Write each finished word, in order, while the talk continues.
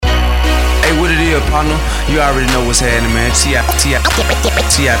Yeah, partner, you already know what's happening, man. TIP in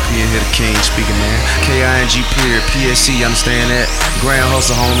here, the king speaking, man. KING period, PSC, understand that? Grand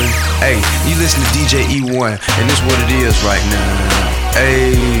hustle, homie. Hey, you listen to DJ E1, and this what it is right now.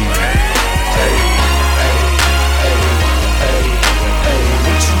 Hey, hey.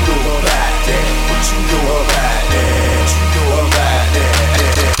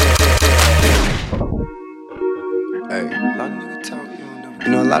 You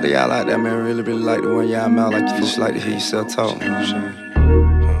know, a lot of y'all out there, man, really like the one y'all mouth like you just like to hear yourself talk, you know what I'm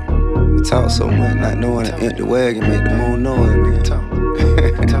saying? You talk so much, not knowing an empty wagon make the moon know it, nigga. Talk.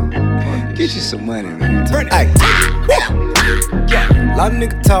 Get you some money, man. Ay. Yeah. A lot of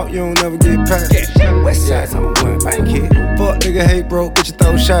niggas talk, you don't never get paid. West side's on one bank here. Fuck nigga, hate broke, bitch, you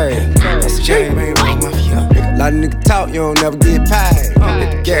throw shade. That's a chain, man, on my feet. A lot of niggas talk, you don't never get paid.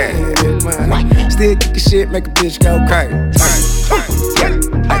 Hit the gas, still kick the shit, make a bitch go crazy.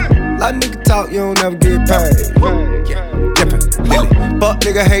 A lot of niggas talk, you don't never get paid. Fuck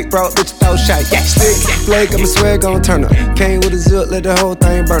nigga, hate bro, bitch, throw shit. Stick, flake, I'ma swag gon' turn up. Came with a zip, let the whole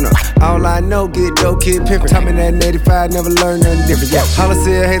thing burn up. All I know, get dope, kid pimpin'. Taught me that in 85, never learned nothing different. Yeah, holla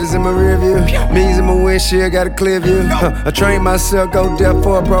said haters in my rear view. Me's in my windshield, got a clear view. I train myself, go deaf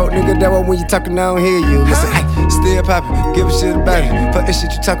for a broke nigga. That why when you talkin', I don't hear you. Listen, still poppin', give a shit about it. Fuck that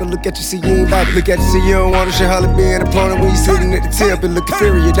shit you talkin', look at you, see you ain't about it. Look at you, see you don't want it. Shit holla be an opponent when you sittin' at the tip and lookin'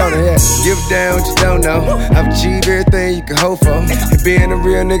 inferior, don't it? Give it down what you don't know. I've achieved everything you can hope for. And being a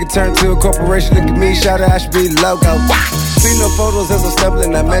real nigga turned to a corporation. Look at me, shout out, I should be the logo. See no photos as I'm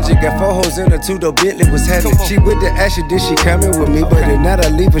stumbling, that magic. Got 4 hoes in her 2-door Bentley was heavy. She with the action, then she coming with me. But if not, I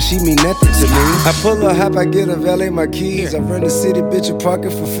leave her, she mean nothing to me. I pull her hop, I get a valet my keys. I run the city, bitch, and park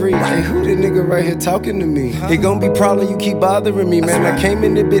it for free. Hey, who the nigga right here talking to me? It gon' be problem, you keep bothering me, man. I came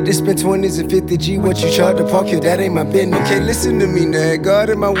in the bit to spend 20s and 50 G. What you charge to park here, that ain't my business. Okay, listen to me now. God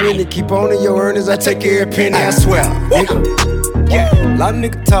in my winning, keep on in your earnings. I take every penny, I swear. Yeah. A lot of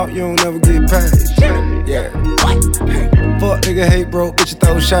niggas talk, you don't never get paid. Yeah. Fuck nigga, hate broke, bitch, you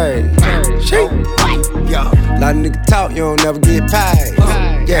throw shade. Yeah. A lot of niggas talk, you don't never get paid.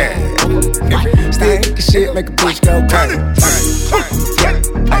 Yeah. Still kick shit, make a bitch go crazy.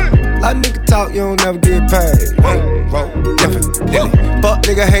 A lot of niggas talk, you don't never get paid. Fuck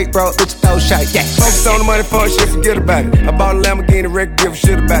nigga, hate broke, bitch, you throw shade. Yeah. Focus on the money, fuck shit, forget about it. I bought a Lamborghini record, give a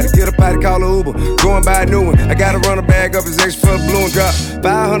shit about it. Get up out it, call a Uber, go and buy a new one. I gotta run a bag up, it's extra for the blue and drop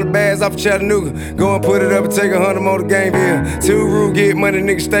 500 bags off of Chattanooga. Go and put it up and take 100 more to Gameville. 2 rude, get money,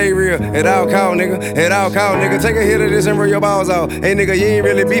 nigga, stay real. At all call, nigga, at all call, nigga. Take a hit of this and roll your balls off. Hey, nigga, you ain't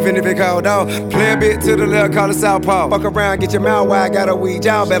really beefing if it called dog. Play a bit to the left, call it southpaw. Fuck around, get your mouth wide, got a weed,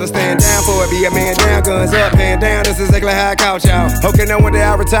 y'all better stand down for it. Be a man down, guns up, hand down, this is exactly how I caught y'all. Okay, now one day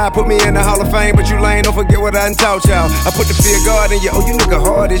I retire, put me in the Hall of Fame, but you lame, don't forget what I done taught y'all. I put the fear of God in you, oh, you nigga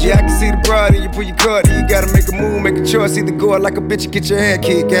hard as you. I can see the broad and you pull your card, and you gotta make a move, make a choice, either go out like a bitch or get your head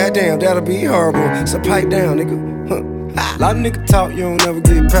kicked. Goddamn, that'll be horrible, so pipe down, nigga. A lot of niggas talk, you don't never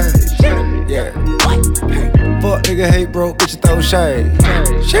get paid. Yeah. Fuck nigga, hate broke, bitch, you throw shade.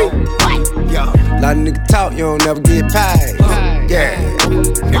 Yeah. A lot of niggas talk, you don't never get paid. Yeah.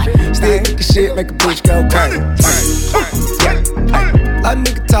 Still kick shit, make a bitch go crazy. A lot of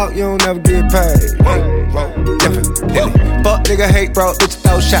niggas talk, you don't never get paid. Fuck nigga, hate broke, bitch, you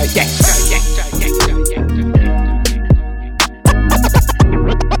throw shade. Yeah.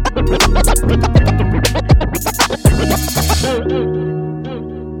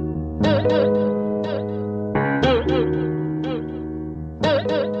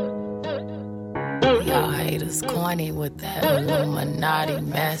 Y'all haters corny with that Illuminati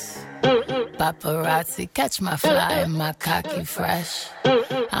mess. Paparazzi catch my fly and my cocky fresh.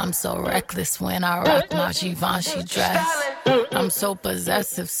 I'm so reckless when I rock my Givenchy dress. I'm so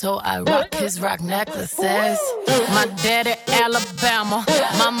possessive, so I rock his rock necklaces. My daddy Alabama,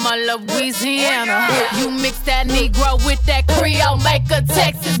 mama Louisiana. You mix that Negro with that Creole, make a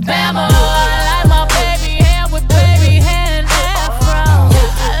Texas Bama. I like my baby hair with baby hair and afro.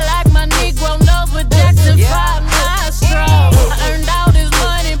 I like my Negro nose with Jackson 5 nostrils. I earned all this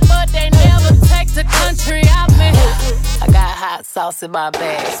money, but they never take the country out me. I got hot sauce in my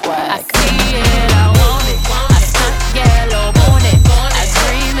bag, swag. I see it, I want it. I stunt yellow on it. I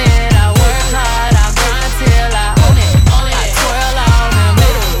dream it, I work hard, I grind till I own it. I twirl on them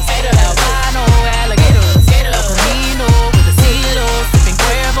haters, albino alligators, El Camino with a CeeLo, sipping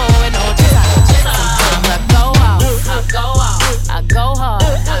Cuervo and no chisa. Sometimes I go out, I go hard,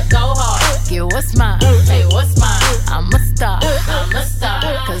 get what's mine, hey what's mine. I'm a star,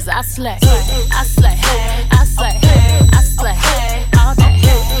 cause I slay, I slay, I slay, I slay, all day.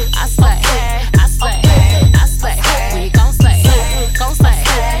 I slay, I slay, I slay. We gon' slay, gon'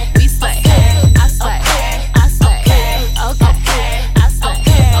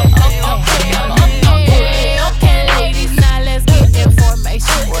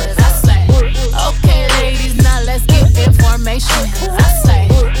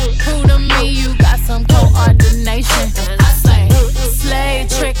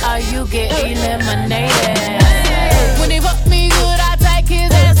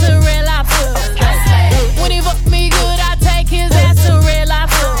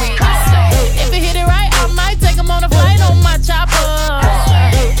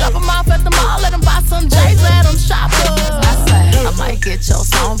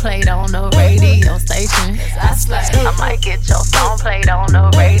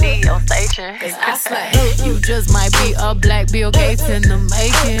 nature. Cause I slay. You just might be a black Bill Gates in the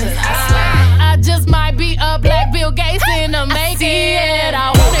making. Cause I slay. I just might be a black Bill Gates in the making.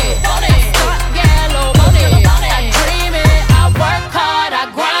 I want it. Start yellow, want it. I dream it. I work hard. I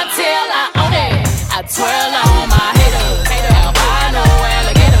grind till I own it. I twirl on my haters. Albino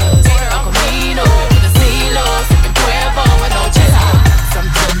alligators. El Camino with a CeeLo. Sipping Cuervo with no chaser.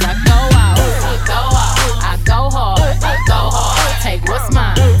 Sometimes I go out. I go hard. Take what's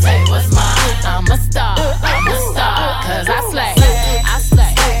mine. I'm a star. Cause I slay.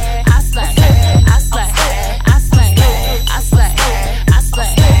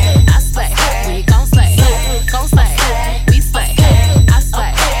 We gon' slay. We slay. I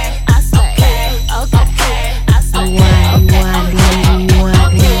slay. Okay. I slay.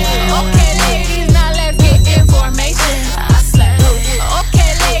 Okay, ladies, now let's get information. I slay.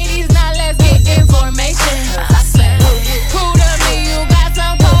 Okay, ladies, now let's get information. I slay. Prove to me you got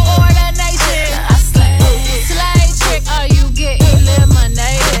some coordination. I slay. Slay trick, or you get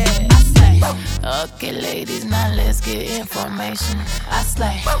eliminated. I slay. Okay, ladies, now let's get information. I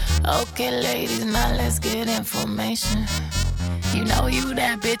slay. Okay, ladies, now let's get information. You know you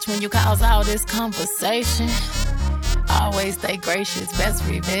that bitch when you cause all this conversation. Always stay gracious, best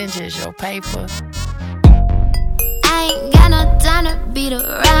revenge is your paper. I ain't got no time to beat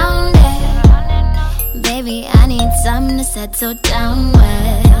around it. Baby, I need something to settle down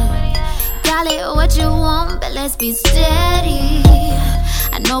with. Call it what you want, but let's be steady.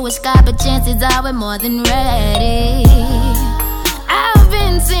 I know it's God, but chances are we're more than ready. I've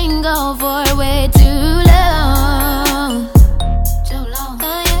been single for way too long.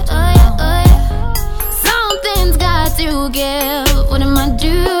 Something's got to give. What am I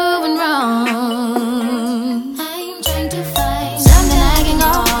doing wrong? I'm trying to find something I can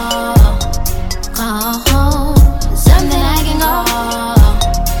call home. Something I can call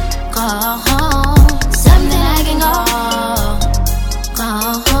home. Something I can call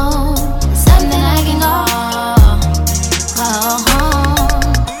home. Something I can call home.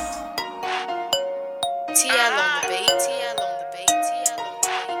 TL on the beat.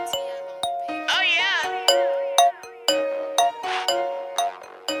 Oh yeah.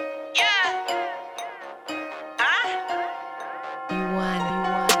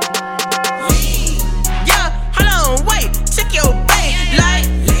 Yeah, hold on, wait, check your bait, like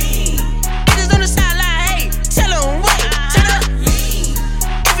bitches on the sideline, hey, tell 'em wait, shut up.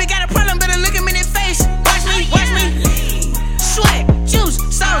 If you got a problem, better look him in the face. Watch me, sweat, juice,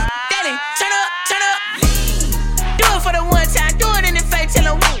 sauce, daddy, turn up. Do it for the one time, do it in the face, tell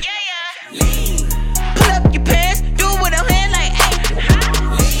 'em wait. Pull up your pants, do it with a hand like, hey.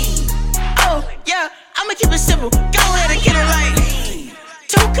 Oh yeah, I'ma keep it simple, go ahead and get it right.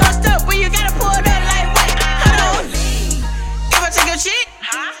 Too cussed up when you gotta pull it up like, wait, hold on. If I take your chick,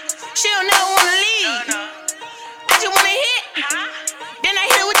 she don't never wanna leave. I just wanna hit, then I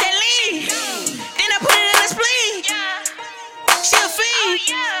hit it with that lead. Then I put it in the spleen. She a fiend,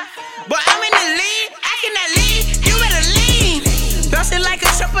 but I'm in the lead. I cannot leave, you better lean. Bounce it like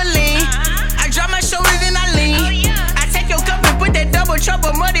a trampoline. I drop my shoulders and I lean. I take your cup and put that double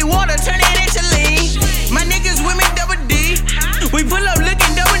trouble muddy water, turn it into lean. My niggas with me double D. We pull up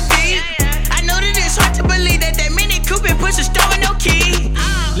looking double D. I know that it's hard to believe that Mini Cooper puts a store with no key.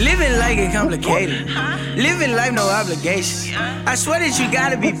 Living like it complicated. Living life no obligations. I swear that you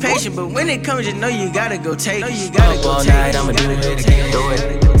gotta be patient, but when it comes, you know you gotta go take it. Up all night, I'ma do it again.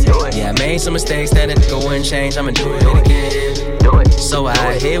 Yeah, I made some mistakes that it wouldn't change. I'ma do it again. So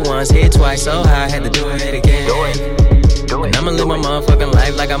I hit once, hit twice, so I had to do it again. And I'ma live my motherfucking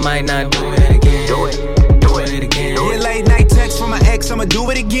life like I might not do it again. Do it again. Yeah, late night text from my ex, I'ma do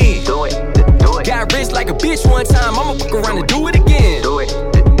it again. Do it. Got rich like a bitch one time, I'ma fuck around and do it again. Do it.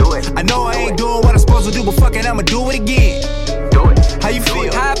 I know I ain't doing what I'm supposed to do, but fuck it, I'ma do it again. How you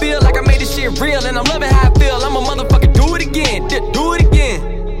feel? How I feel like I made this shit real, and I'm loving how I feel. I'ma motherfucking do it again. Do it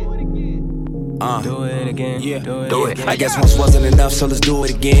again. Do it again. Yeah, do it. I guess once wasn't enough, so let's do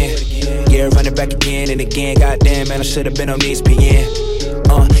it again. Yeah, run it back again and again. Goddamn, man, I should've been on ESPN.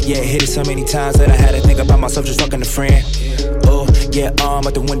 Yeah, hit it so many times that I had to think about myself just fucking a friend. Oh, yeah,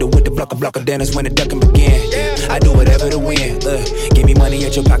 at the window with the blocker, then that's when the ducking began. I do whatever to win. Give me money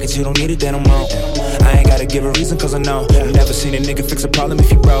at your pockets, you don't need it, then I'm wrong. I ain't gotta give a reason, cause I know. Never seen a nigga fix a problem if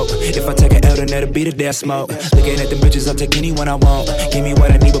he broke. If I take an L, then that'll be the day I smoke. Looking at them bitches, I'll take anyone I want. Give me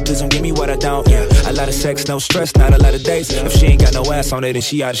what I need, but please don't give me what I don't. Yeah, a lot of sex, no stress, not a lot of dates. If she ain't got no ass on it, then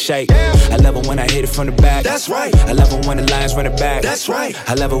she out of shape. I love her when I hit it from the back. That's right. I love her when the lines run it back. That's right.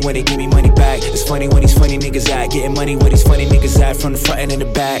 I love her when they give me money back. It's funny when these funny niggas at. Getting money where these funny niggas at. From the front and in the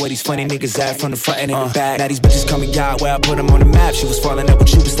back. Where these funny niggas at. From the front and in the back. Now these bitches coming out where I put them on the map. She was falling up But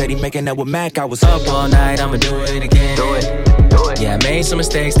you was steady making up with Mac, I was up all night, I'ma do it again. Do it. Yeah, I made some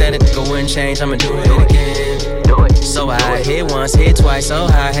mistakes that a nigga wouldn't change, I'ma do it again. Do it. So I hit once, hit twice, so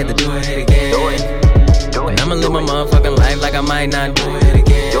I had to do it again. Do it. And I'ma live my motherfucking life like I might not do it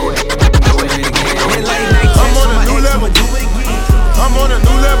again. Do it. Do it again. I'm on a new level. I'm on a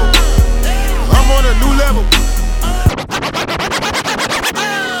new level. I'm on a new level.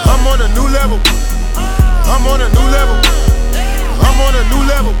 I'm on a new level. I'm on a new level. I'm on a new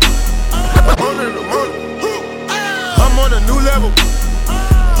level. I'm on a new level.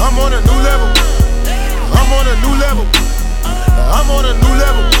 I'm on a new level. I'm on a new level. I'm on a new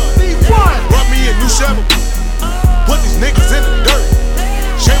level. Brought me a new shovel. Put these niggas in the dirt.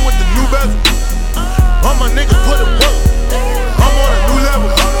 Shame with the new bezel. All my niggas put it work. I'm on a new level.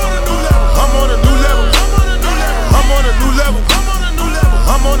 I'm on a new level. I'm on a new level.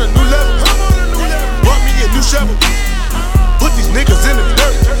 I'm on a new level. Brought me a new shovel. Put these niggas in the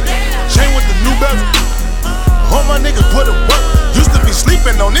dirt. Shame with the new bezel. All my niggas put it work. Used to be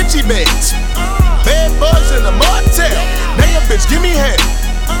sleeping on itchy beds. Bad bugs in the motel. Now your bitch give me head.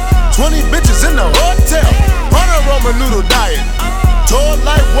 20 bitches in the hotel. On a Roman noodle diet. Told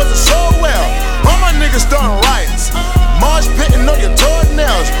life wasn't so well. All my niggas starting riots. Marsh pitting on your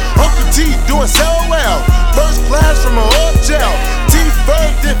toenails. Uncle T doing so well. First class from a hotel.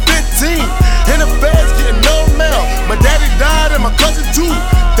 Ferg did 15. In the feds getting no mail. My daddy died and my cousin too.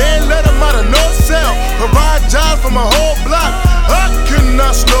 They ain't let him out of no cell. Provide jobs for my whole block. I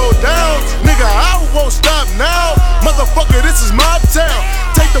cannot slow down. Nigga, I won't stop now. Motherfucker, this is my town.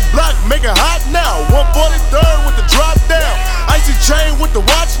 Take the block, make it hot now. 143rd with the drop down. Icy chain with the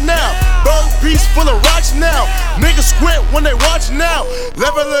watch now. Bird piece full of rocks now. Niggas squint when they watch now.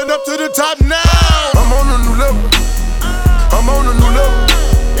 Leveling up to the top now. I'm on a new level. I'm on a new level.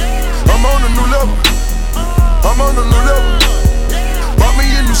 I'm on a new level. I'm on a new level. Bought me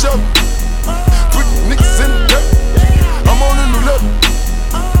a new shovel. Put niggas in the dirt. I'm on a new level.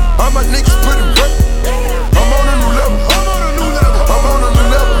 All my niggas put it work. I'm on a new level. I'm on a new level. I'm on a new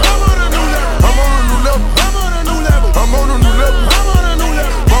level. I'm on a new level. I'm on a new level. I'm on a new level. I'm on a new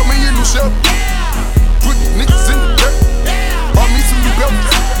level. Bought me a new shovel. Put niggas in the dirt. Bought me some new belts.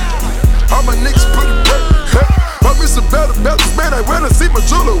 All my niggas put it work. Bought me some better belts, man. I went to see my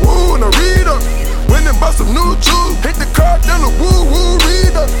jeweler, woo, and I read up. Went and bought some new jewels. Hit the car dealer, woo, woo,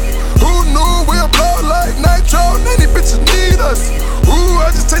 read up. Who knew we'll blow like nitro? Many bitches need us. Ooh, I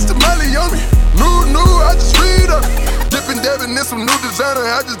just tasted Molly on me. New, I just read up. Dippin' dabbing in some new designer.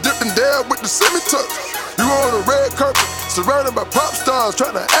 I just dipped and dab with the semi-tuck. You on a red carpet, surrounded by pop stars,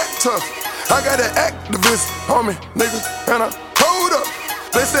 trying to act tough. I got an activist on me, nigga, and I hold up.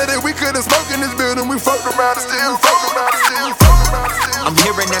 They said that we couldn't smoke in this building. We fucked around and still fucked around and still fucked around and still. I'm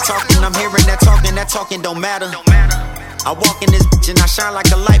hearing that talking, I'm hearing that talking. That talking don't matter. I walk in this bitch and I shine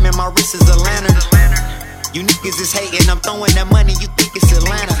like a light, man. My wrist is a lantern. You niggas is hating, I'm throwing that money. You think it's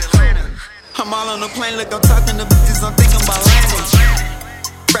Atlanta? I'm all on the plane, look, I'm talking to bitches. I'm thinking about landing.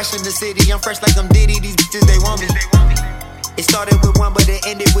 Fresh in the city, I'm fresh like I'm Diddy. These bitches, they want me. It started with one, but it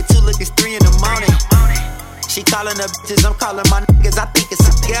ended with two. Look, it's 3 in the morning. She calling her bitches, I'm calling my niggas. I think it's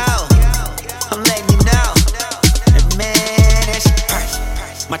a girl. I'm letting you know. And man, that shit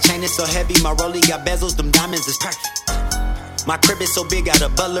perfect. My chain is so heavy, my rollie got bezels, them diamonds is perfect. My crib is so big, got a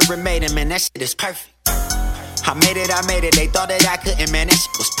butler and made it, man, that shit is perfect. I made it, they thought that I couldn't, man, that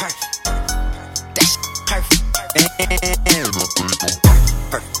shit was perfect. That shit perfect.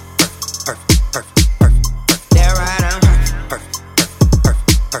 Perfect. That right, I'm perfect.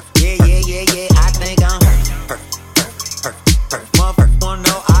 Yeah, I think I'm perfect. Motherfucker wanna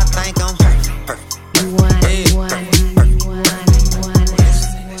know, I think I'm perfect.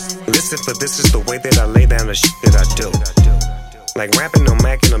 Listen, for this is the way that I lay down the shit that I do. Like rapping, I'm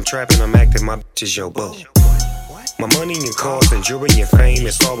acting, I'm trapping, I'm acting, my bitch is your boo. My money and cars and jewelry and fame,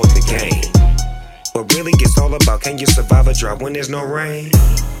 it's all with the game. But really it's all about, can you survive a drought when there's no rain?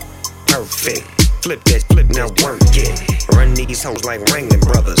 Perfect. Flip that flip, now work it. Run these hoes like Ringling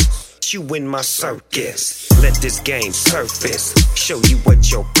Brothers. You in my circus. Let this game surface. Show you what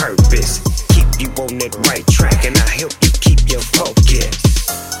your purpose. Keep you on that right track, and I help you keep your focus.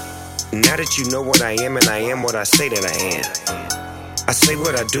 Now that you know what I am, and I am what I say that I am. I say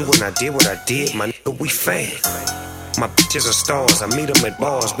what I do and I did what I did. My nigga, we fan. My bitches are stars. I meet them at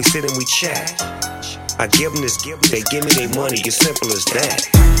bars. We sit and we chat. I give them this, they give me their money. It's simple as that.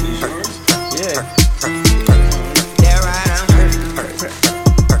 Yeah. That right, I'm perfect.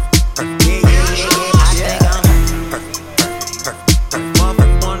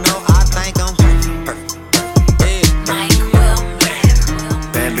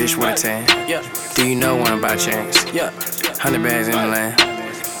 With a 10. Yeah. Do you know one by chance? Yeah. 100 bags in the land.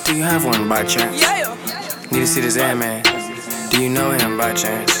 Do you have one by chance? Yeah. Need to see this man. Do you know him by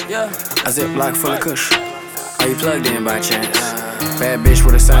chance? Yeah. A Ziploc full of kush. Are you plugged in by chance? Bad bitch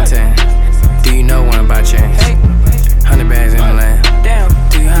with a suntan. Do you know one by chance? Hey. 100 bags in the land. Damn.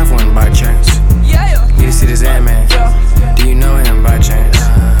 Do you have one by chance? Yeah. Need to see this man. Yeah. Do you know him by chance?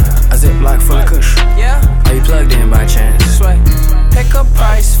 A Ziploc full of kush. Yeah. Are you plugged in by chance? Sway. Pick a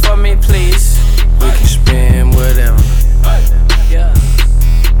price for me, please. We can spend whatever. Yeah.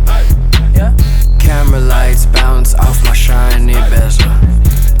 Yeah. Camera lights bounce off my shiny bezel.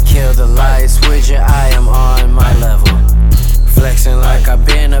 Kill the lights with you, I am on my level. Flexing like I've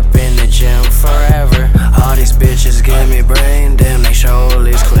been up in the gym forever. All these bitches give me brain, damn they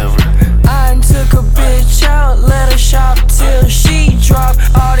surely's clever. I took a bitch out, let her shop till she drop.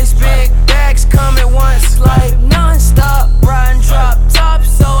 All these big bags come at once like non-stop. Riding drop top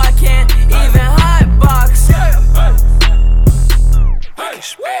so I can't even hot box.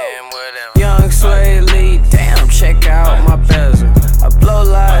 Spend whatever. Young Sway Lee, damn, check out my bezel. I blow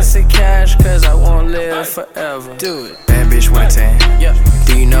lots of cash cause I won't live forever. Do it. Bad bitch with a tan. Yeah.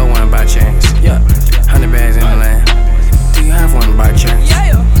 Do you know one by chance? Yeah. 100 bags in the land. Do you have one by chance?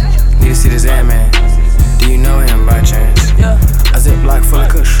 Yeah. Need to see this man. Do you know him by chance? Yeah. A Ziploc full of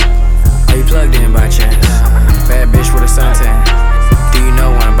kush. Are you plugged in by chance? Bad bitch with a suntan. Do you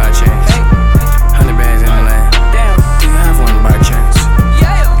know one by chance? 100 bags in the land. Damn. Do you have one by chance?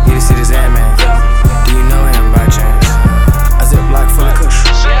 Yeah. Need to see this man. Do you know him by chance? A Ziploc full of kush.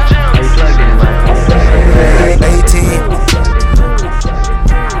 Are you plugged in by chance?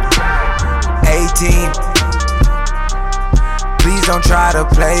 18. Please don't try to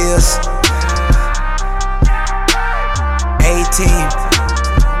play us. 18.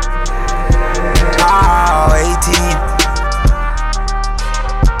 Oh, 18.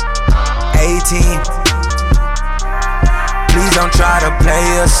 18. Please don't try to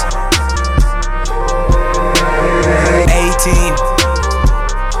play us. 18.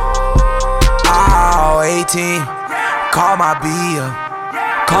 Oh, 18. Call my B up.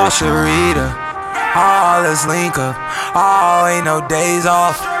 Call Sharita. Oh, let's link up. Oh, ain't no days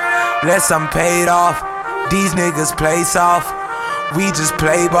off. Let some paid off. These niggas play soft. We just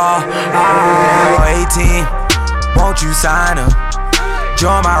play ball. Oh, 18. Won't you sign up?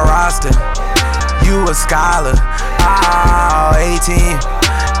 Join my roster. You a scholar. Oh, 18.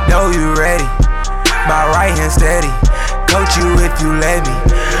 Know you ready. My right hand steady. Coach you if you let me.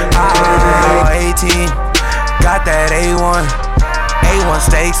 Oh, 18. Got that A1. A1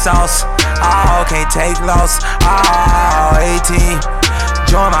 steak sauce. Oh, can't take loss. Oh, 18.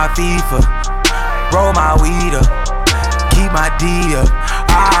 Join my FIFA. Roll my weed up. Keep my D up.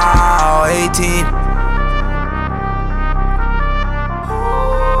 Oh, 18.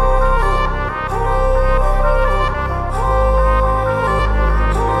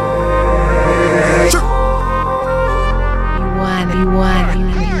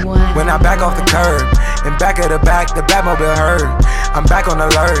 When I back off the curb, and back of the back, the Batmobile heard. I'm back on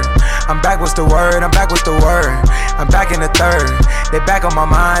alert. I'm back, what's the word? I'm back, what's the word? I'm back in the third. They back on my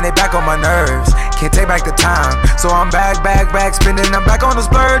mind, they back on my nerves. Can't take back the time, so I'm back, spinning. I'm back on the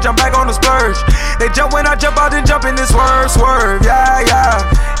splurge, I'm back on the splurge. They jump when I jump out, then jump in this swerve, yeah.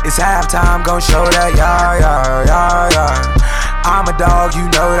 It's halftime, gon' show that, yeah. I'm a dog, you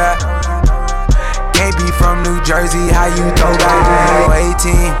know that. Can't be from New Jersey, how you throw that? Oh,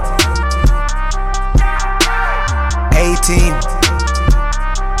 18. 18.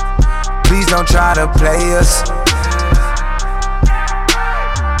 Please don't try to play us.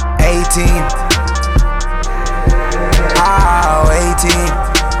 18. Oh, 18.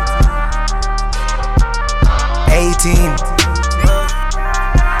 18.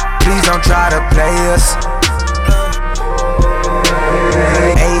 Please don't try to play us.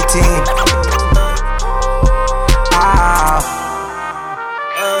 18.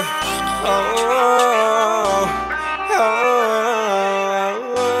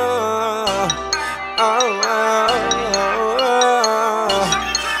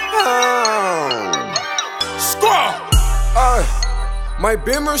 My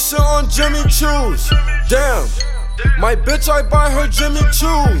Beamer sit on Jimmy Choo's. Damn. My bitch, I buy her Jimmy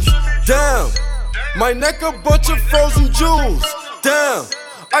Choo's. Damn. My neck a bunch of frozen jewels. Damn.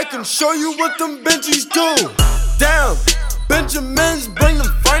 I can show you what them Benjis do. Damn. Benjamins bring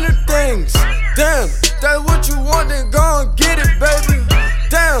them finer things. Damn. That's what you want, then go and get it, baby.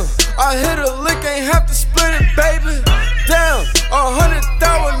 Damn. I hit a lick, ain't have to split it, baby. Damn.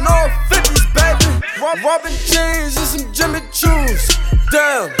 100,000 all 50s, baby. Robin jeans and some Jimmy Choo's.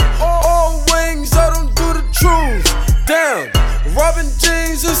 Damn, all wings, I don't do the truths. Damn, Robin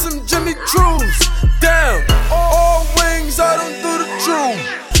jeans and some Jimmy Choos. Damn, all wings, I don't do the truth.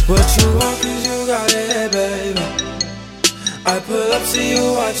 What you want, cause you got it, baby. I pull up, see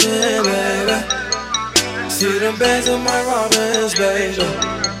you watching, baby. See them bands in my Robins, baby.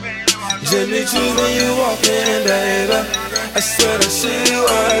 Jimmy Choo's when you walk in, baby. I swear that she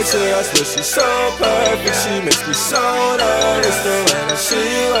works it. I swear she's so perfect. She makes me so nervous the way that she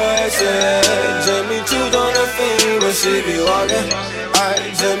works it. Jimmy Choo's on her feet when she be walking.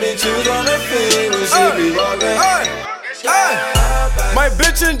 Jimmy Choo's on her feet when she be walking. My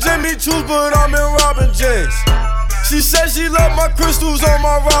bitch in Jimmy Choo's, but I'm in Robin jeans. She said she love my crystals on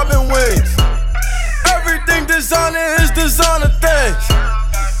my Robin wings. Everything designer is designer things.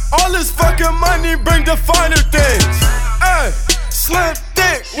 All this fucking money bring the finer things. Ay, slim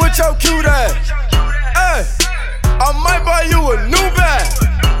thick with your cute ass. Ay, I might buy you a new bag.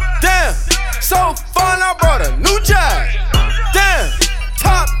 Damn, so fine I brought a new jag. Damn,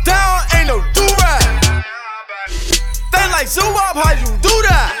 top down ain't no do-rag. They like zoo-up, how you do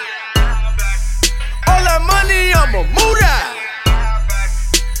that? All that money, I'ma move that.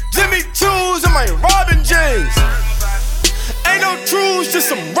 Jimmy Choo's and my Robin jeans. Ain't no trues, just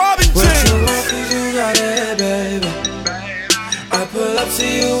some Robin jeans. What you want, cause you got it, baby. I pull up,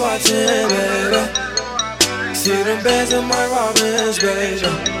 see you watching, baby. See them bands in my Robins,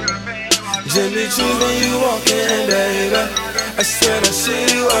 baby. Jimmy Choo's when you walk in, baby. I swear that she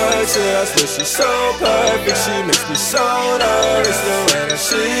works it. I swear she's so perfect. She makes me so nervous the way that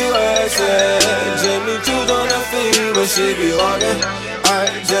she works it. Jimmy Choo's on her feet when she be walking.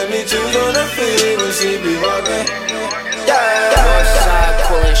 Jimmy Choo's on her feet when she be walking. Northside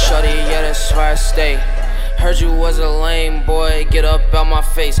coolin' shorty, yeah, that's where I stay. Heard you was a lame boy, get up out my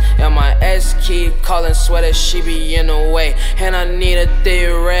face. And my ex keep calling, swear that she be in the way. And I need a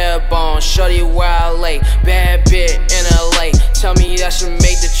thick red bone, shorty where I lay. Bad bitch in LA, tell me that should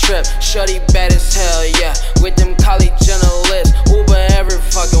make the trip. Shorty bad as hell, yeah, with them college lips. Uber every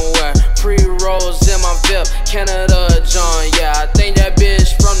fucking where, pre-rolls in my VIP. Canada John, yeah, I think that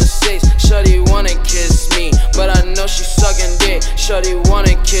bitch from the 6. Shorty wanna kiss me, but I know she sucking dick. Shorty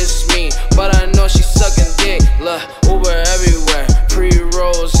wanna kiss me, but I know she sucking dick. Look, Uber everywhere,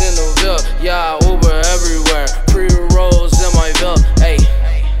 pre-rolls in the Ville. Yeah, Uber everywhere, pre-rolls in my Ville. Hey,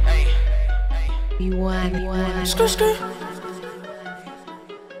 skirt.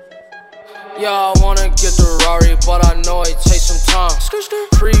 Yeah, I wanna get the Rari, but I know it takes some time.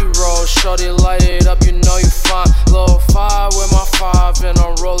 Pre-roll, shorty, light it up, you know you fine. Low 5 with my 5, and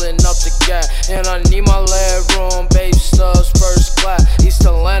I'm rolling up the gap. And I need my leg room, babe stubs, first class. East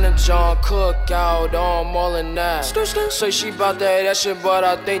Atlanta, John Cookout, I'm all in that. Say she bout that shit, but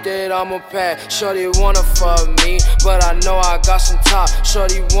I think that I'm a pack. Shorty wanna fuck me, but I know I got some top.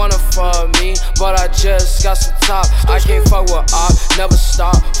 Shorty wanna fuck me, but I just got some top. I can't fuck with op, never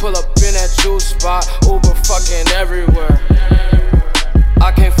stop. Pull up in that juice spot, Uber fucking everywhere.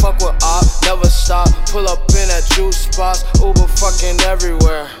 I can't fuck with op, never stop. Pull up in that juice spots, Uber fucking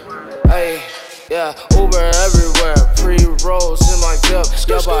everywhere. Hey, yeah, Uber everywhere. Pre-rolls in my VIP.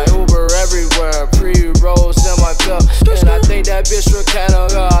 Yeah, by Uber everywhere. Pre-rolls in my VIP. And I think that bitch from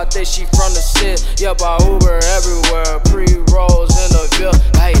Canada, I think she from the city. Yeah, by Uber everywhere. Pre-rolls in the VIP.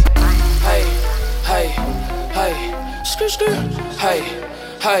 Hey, hey, hey, hey, hey, hey,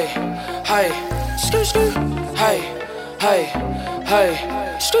 hey, hey, hey, hey, hey,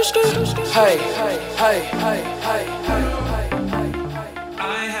 hey, hey, hey, hey.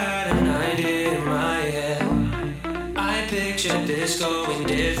 I had an idea in my head. I pictured this going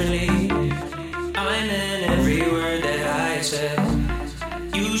differently. I meant every word that I said.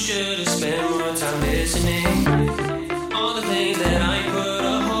 You should have spent more time listening. All the things that I put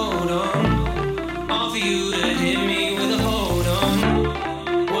a hold on, all for you to hit me with a hold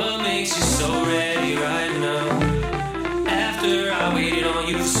on. What makes you so ready right now? After I waited on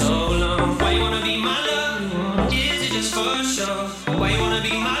you for so long. Why you wanna be my love? Is it just for show? Why you wanna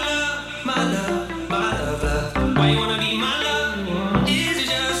be my love? My love, my love, love. Why you wanna be my love? Is it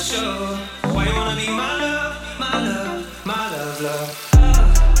just show? Why you wanna be my love? My love, my love, love.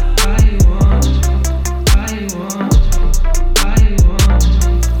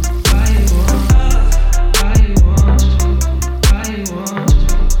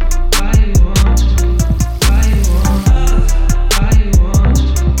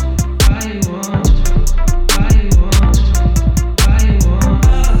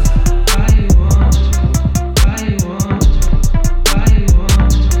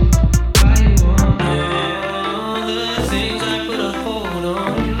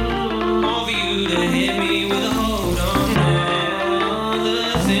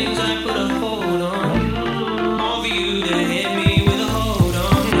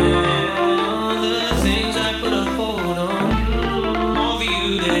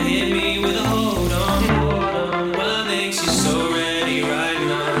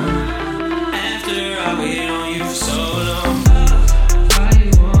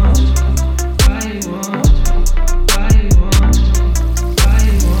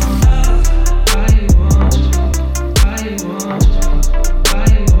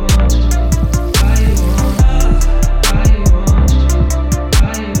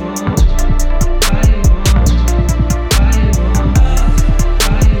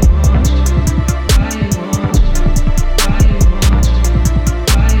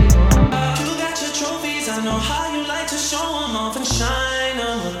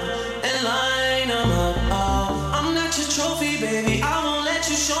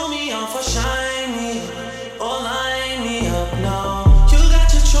 show me off, I shine.